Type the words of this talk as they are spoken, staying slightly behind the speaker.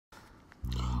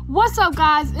What's up,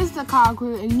 guys? It's the Cobb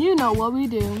crew, and you know what we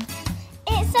do.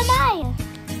 It's Amaya.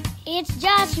 It's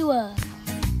Joshua.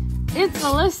 It's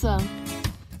Alyssa.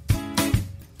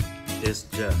 It's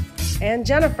Jeff. And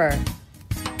Jennifer.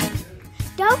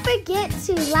 Don't forget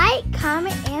to like,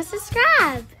 comment, and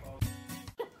subscribe.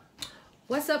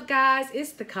 What's up, guys?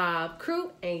 It's the Cobb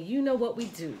crew, and you know what we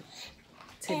do.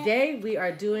 Today, we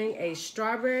are doing a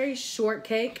strawberry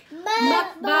shortcake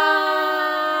mukbang.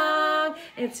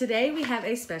 And today, we have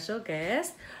a special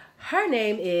guest. Her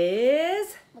name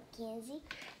is Mackenzie.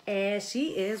 And she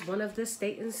is one of the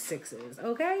Staten Sixes,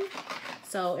 okay?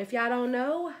 So, if y'all don't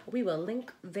know, we will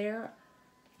link their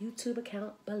YouTube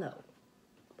account below.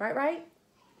 Right?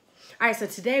 All right, so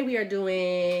today we are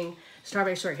doing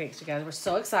strawberry shortcakes, you guys. We're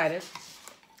so excited.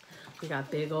 We got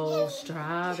big old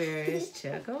strawberries.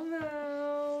 Check them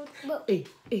out. And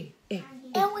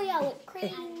we got whipped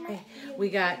cream. We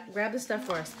got, grab the stuff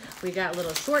for us. We got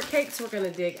little shortcakes we're going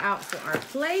to dig out for our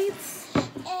plates.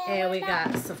 And we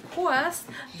got, of course,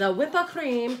 the whipped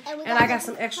cream. And I got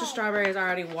some extra strawberries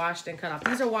already washed and cut off.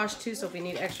 These are washed too, so if we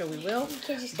need extra, we will.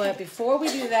 But before we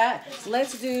do that,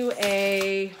 let's do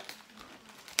a...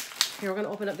 Here, we're going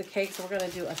to open up the cake. So we're going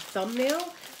to do a thumbnail.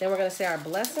 Then we're going to say our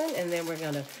blessing. And then we're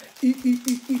going to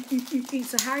eat.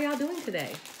 So how are y'all doing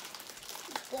today?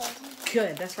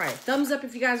 Good. That's right. Thumbs up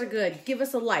if you guys are good. Give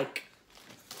us a like.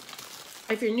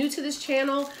 If you're new to this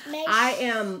channel, I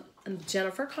am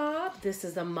Jennifer Cobb. This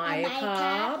is Amaya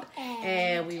Cobb.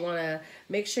 And we want to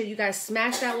make sure you guys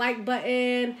smash that like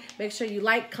button. Make sure you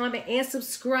like, comment, and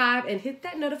subscribe. And hit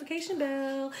that notification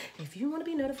bell if you want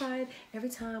to be notified every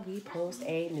time we post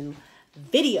a new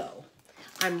video.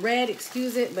 I'm red,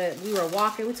 excuse it, but we were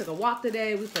walking. We took a walk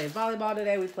today. We played volleyball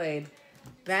today. We played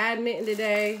badminton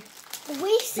today.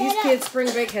 These kids'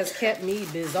 spring break has kept me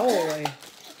busy.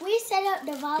 We set up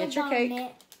the volleyball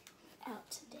net out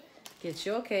today. Get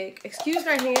your cake. Excuse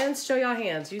their hands. Show y'all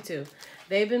hands, you too.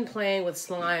 They've been playing with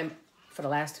slime for the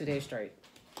last 2 days straight.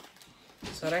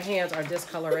 So their hands are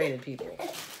discolorated, people.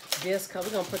 We're going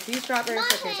to put these strawberry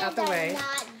shortcakes out the way.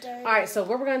 All right, so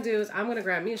what we're going to do is I'm going to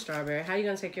grab me a strawberry. How are you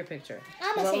going to take your picture?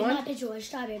 I'm going to take my picture with a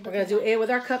strawberry. We're going to do it with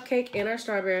our cupcake and our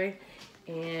strawberry.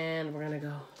 And we're going to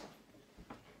go.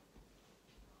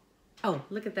 Oh,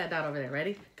 look at that dot over there.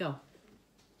 Ready? Go.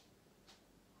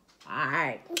 All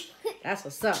right. That's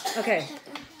what's up. Okay.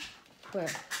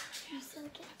 What?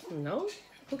 No?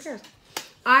 Who cares?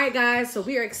 All right, guys. So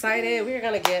we are excited. We are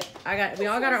going to get... We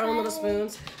all got our own little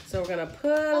spoons. So we're going to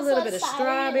put a little bit of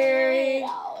strawberry.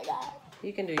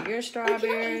 You can do your strawberries.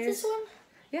 Can I eat this one?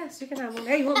 Yes, you can have one.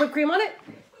 Hey, you want whipped cream on it?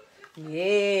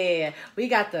 Yeah. We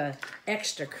got the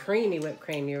extra creamy whipped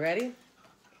cream. You ready?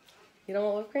 You don't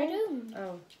want whipped cream? I do.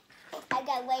 Oh. I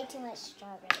got way too much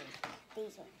strawberry.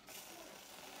 These ones.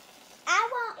 I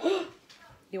want...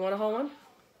 You want a whole one?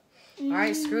 All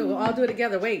right, screw. We'll all do it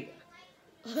together. Wait.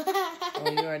 Oh,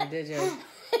 you already did yours.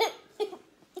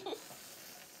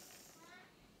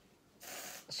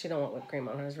 She don't want whipped cream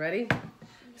on hers. Ready?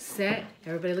 Set.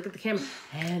 Everybody look at the camera.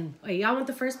 And wait, y'all want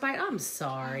the first bite? I'm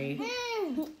sorry.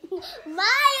 Maya!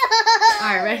 All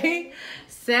right, ready?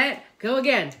 Set. Go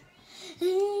again.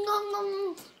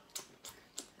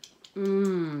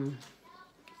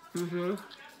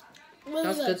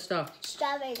 That's good stuff.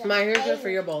 Strawberries. Here's good for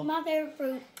your bowl. My favorite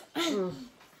fruit.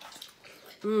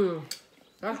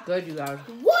 That's good, you guys.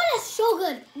 What? That's so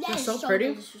good. That's so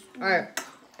pretty. All right.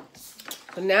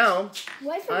 So now,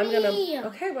 Wait for I'm me. gonna.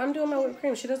 Okay, well, I'm doing my whipped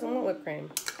cream. She doesn't want whipped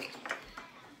cream.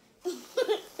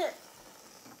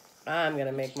 I'm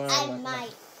gonna make mine. I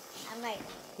might.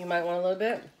 You might want a little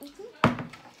bit.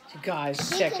 You guys,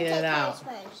 checking it out.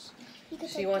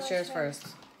 She wants yours first.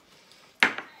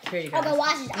 Here you go. Okay,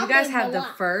 watch this. You guys have the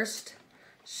first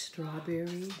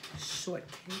strawberry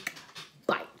shortcake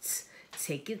bite.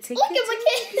 Take it. Look at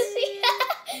Mackenzie.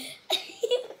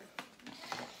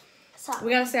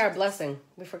 We gotta say our blessing.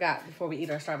 We forgot before we eat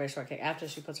our strawberry shortcake after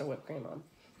she puts her whipped cream on.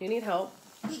 You need help?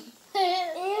 Ew,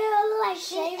 like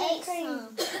shaving cream.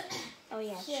 Oh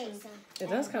yeah, It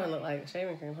does kind of look like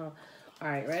shaving cream, huh? All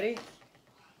right, ready?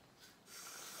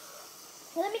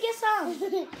 Let me get some. Yeah,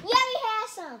 we had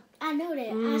some. I knew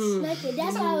that. I snuck it.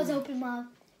 That's why it was open, Mom.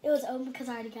 It was open because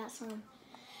I already got some.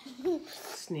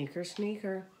 Sneaker.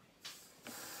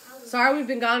 Sorry we've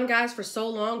been gone, guys, for so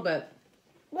long, but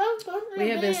we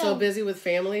have been so busy with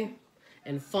family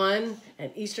and fun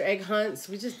and Easter egg hunts.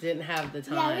 We just didn't have the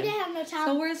time. Yeah, we didn't have no time.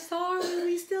 So we're sorry.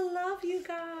 We still love you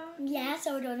guys. Yeah,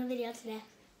 so we're doing a video today.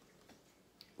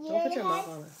 Don't put your mouth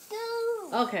on it.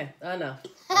 Okay, enough.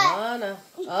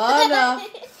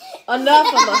 Enough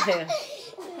of my hand.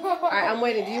 All right, I'm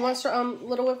waiting. Do you want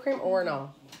little whipped cream or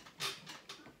no?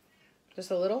 Just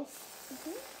a little?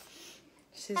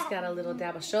 She's got a little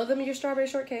dabble. Show them your strawberry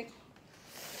shortcake.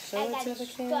 Show it to the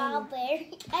camera.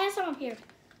 Strawberry. I have some up here.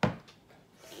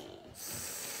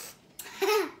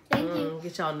 Thank you.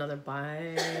 Get y'all another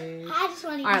bite. I just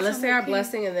want to eat. All right, let's some say our whipped cream.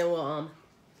 blessing and then we'll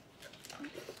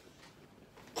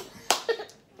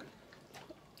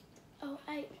Oh,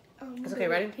 It's okay,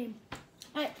 ready? Cream.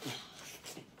 All right.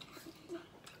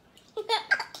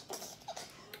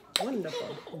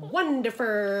 Wonderful. Wonderful.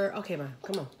 Okay, Ma,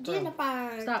 come on. Go.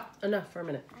 Jennifer. Stop. Enough for a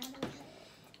minute.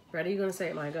 Ready? You're gonna say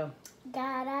it, Maya. Go.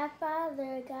 God our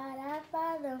Father,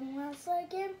 once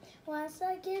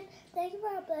again, thank you for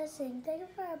our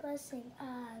blessing,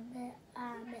 amen,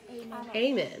 amen.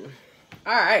 Amen.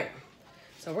 All right.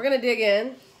 So we're gonna dig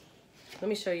in. Let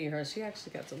me show you her. She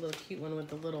actually got the little cute one with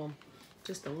the little,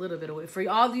 just a little bit of whip. For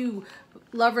all of you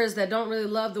lovers that don't really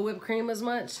love the whipped cream as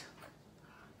much,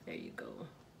 there you go.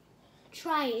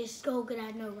 Try it, it's so good,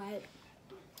 I know, right?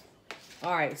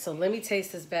 All right, so let me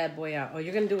taste this bad boy out. Oh,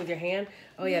 you're gonna do it with your hand?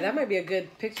 Oh yeah, that might be a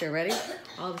good picture. Ready?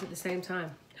 All of us at the same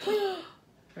time.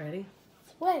 Ready?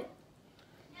 Wait.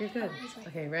 You're good.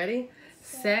 Okay, ready,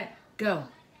 set, go.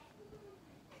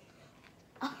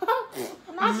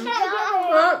 My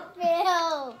strawberry.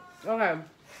 Okay.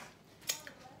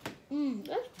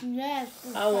 That's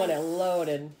nasty. I want it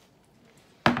loaded.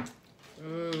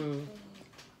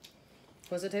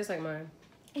 What's it taste like, Maya?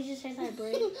 It just tastes like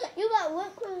bread. You got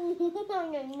whipped cream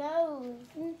on your nose.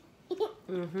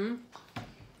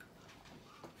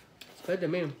 It's good to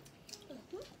me.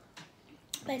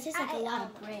 But it tastes like a lot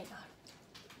of bread.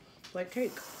 Like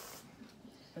cake.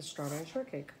 That's strawberry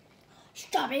shortcake.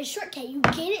 Strawberry shortcake, you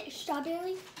get it?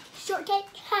 Strawberry shortcake?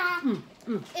 Ha!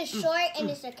 It's short and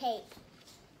it's a cake.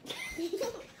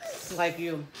 Like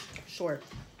you. Short.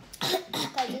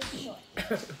 Because it's short.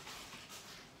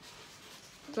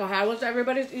 So how was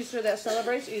everybody's Easter that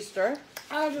celebrates Easter?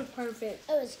 Ours was perfect.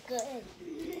 It was good.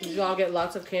 Did y'all get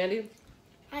lots of candy?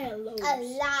 I had loads. A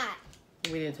lot.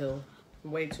 We did too.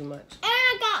 Way too much. And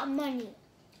I got money.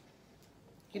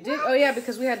 You did? Oh yeah,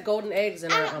 because we had golden eggs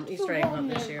in our Easter egg hunt golden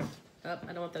this eggs. year. Oh,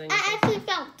 I don't want that in your I face. actually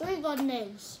found 3 golden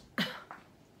eggs.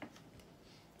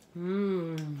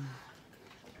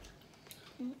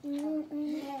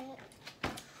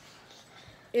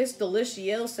 It's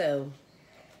delicioso.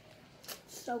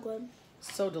 So good.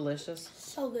 So delicious.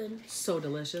 So good. So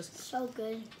delicious. So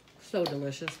good. So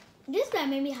delicious. This guy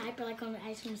made me hyper like on the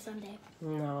ice cream sundae.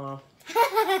 No.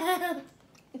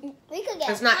 We could get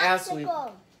It's not as sweet.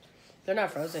 popsicle. They're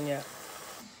not frozen yet.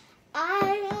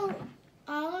 I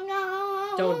don't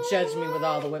know. Don't judge me with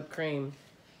all the whipped cream.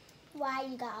 Why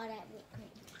you got all that whipped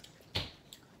cream?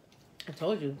 I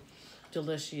told you.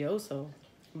 Delicioso.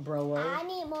 Bro. I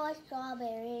need more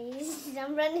strawberries.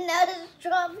 I'm running out of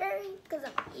strawberries because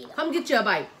I'm eating. Come get you a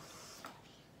bite.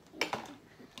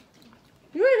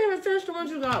 You ain't even finished the ones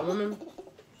you got, woman.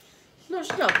 No,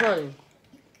 she got plenty.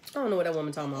 I don't know what that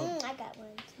woman talking about. I got one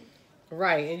too.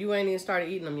 Right, and you ain't even started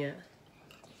eating them yet.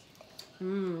 I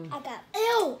got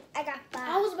Ew! I got I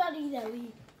 5. was about to eat that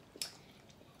weed.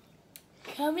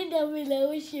 Comment down below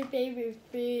what's your favorite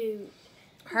fruit.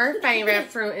 Her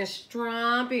favorite fruit is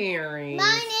strawberries.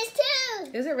 Mine is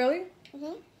too. Is it really?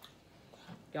 Mhm.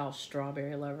 Y'all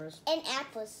strawberry lovers. And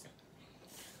apples.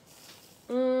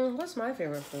 What's my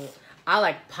favorite fruit? I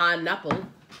like pineapple.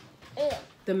 Ew.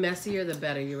 The messier, the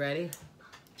better. You ready?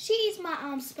 She eats my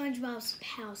SpongeBob's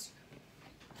house.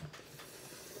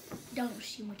 Don't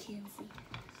she, Mackenzie?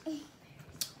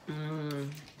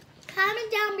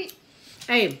 Comment down below.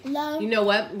 Hey, Hello? you know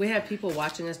what? We have people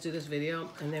watching us do this video,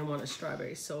 and they want a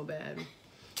strawberry so bad,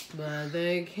 but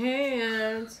they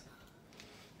can't.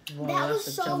 Well, That that's was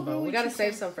a so jumbo. good We what gotta you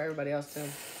save said. some for everybody else too.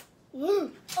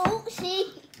 Oh,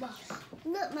 see?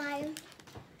 Look, Maya.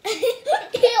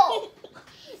 Ew.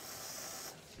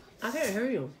 I can't hear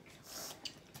you.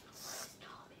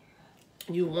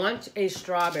 You want a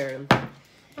strawberry.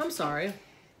 I'm sorry.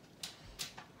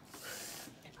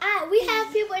 We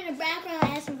have people in the background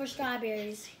asking for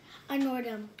strawberries. Ignore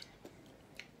them.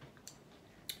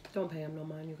 Don't pay him no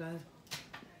mind, you guys.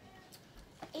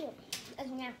 Ew. That's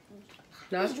nasty.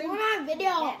 No, it's He's true. ruining our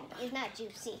video. It's not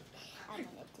juicy. I want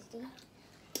it to see.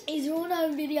 He's ruining our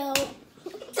video.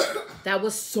 That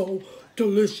was so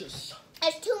delicious.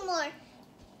 There's 2 more.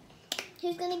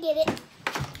 Who's gonna get it?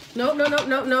 No,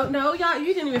 y'all.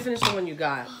 You didn't even finish the one you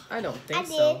got. I don't think I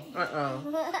so.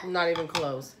 did. Not even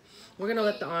close. We're gonna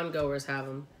let the ongoers have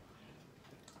them.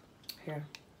 Here.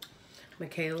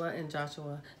 Michaela and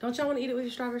Joshua. Don't y'all want to eat it with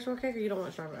your strawberry shortcake, or you don't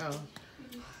want strawberry? Oh.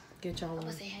 Get y'all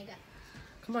one. Say hi, guys.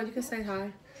 Come on, you can say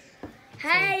hi.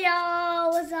 Hey, y'all.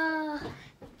 What's up?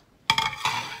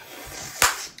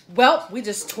 Well, we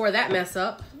just tore that mess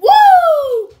up.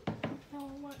 Woo!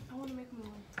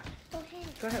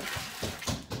 Go ahead.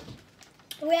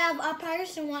 We have a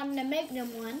person wanting to make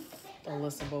them one.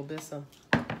 Alyssa Bobissa.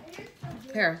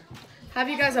 Here, have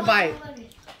you guys a bite.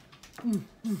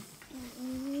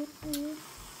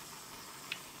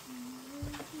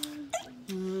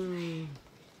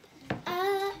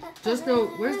 Just no.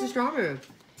 Where's the strawberry?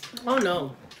 Oh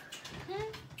no.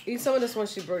 Eat some of this one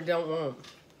she don't want.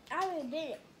 I already did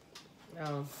it.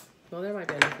 Oh. Well, there might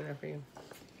be anything there for you.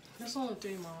 That's only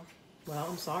 3, Mom. Well,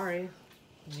 I'm sorry.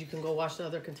 You can go wash the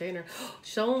other container.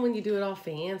 Show them when you do it all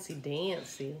fancy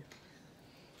dancy.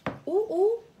 Ooh,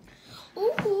 ooh.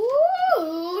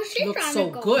 Ooh, she Looks trying so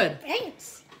to go. good.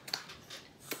 Thanks.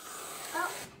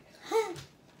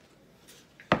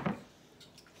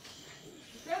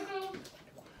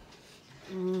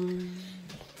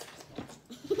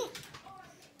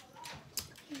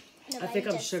 I think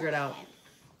I'm sugared out.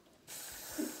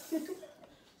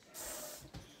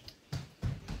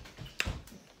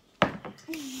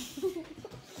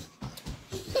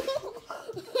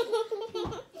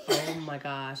 Oh my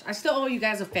gosh. I still owe you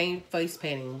guys a face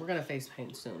painting. We're going to face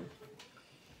paint soon.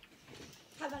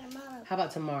 How about tomorrow? How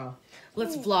about tomorrow?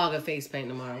 Let's vlog a face paint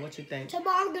tomorrow. What you think?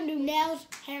 Tomorrow we're gonna do nails,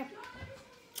 hair,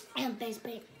 and face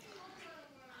paint.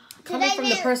 Coming from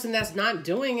the person that's not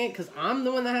doing it, because I'm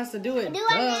the one that has to do it. Do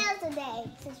our nails today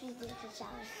since we took a shower.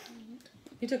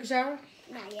 You took a shower?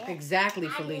 Not yet. Exactly,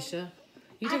 Felicia.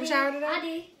 You took a shower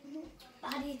today?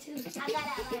 I did too. I got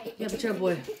that right. Yeah, but you're a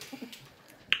boy.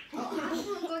 Oh, I'm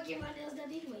gonna go get my nails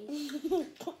done anyway.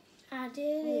 I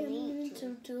didn't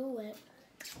to do it.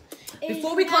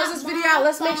 Before we close this video out,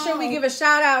 let's make sure we give a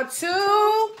shout out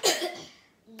to...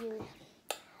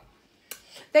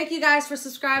 Thank you guys for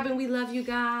subscribing. We love you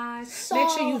guys. Make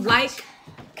sure you like,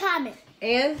 comment,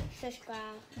 and Subscribe.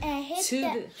 and hit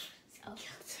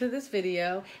to this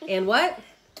video. And what?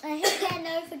 and hit that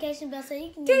notification bell so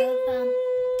you can get notified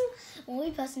when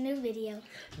we post a new video.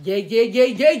 Yeah.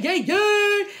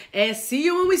 And see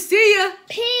you when we see you.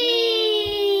 Peace.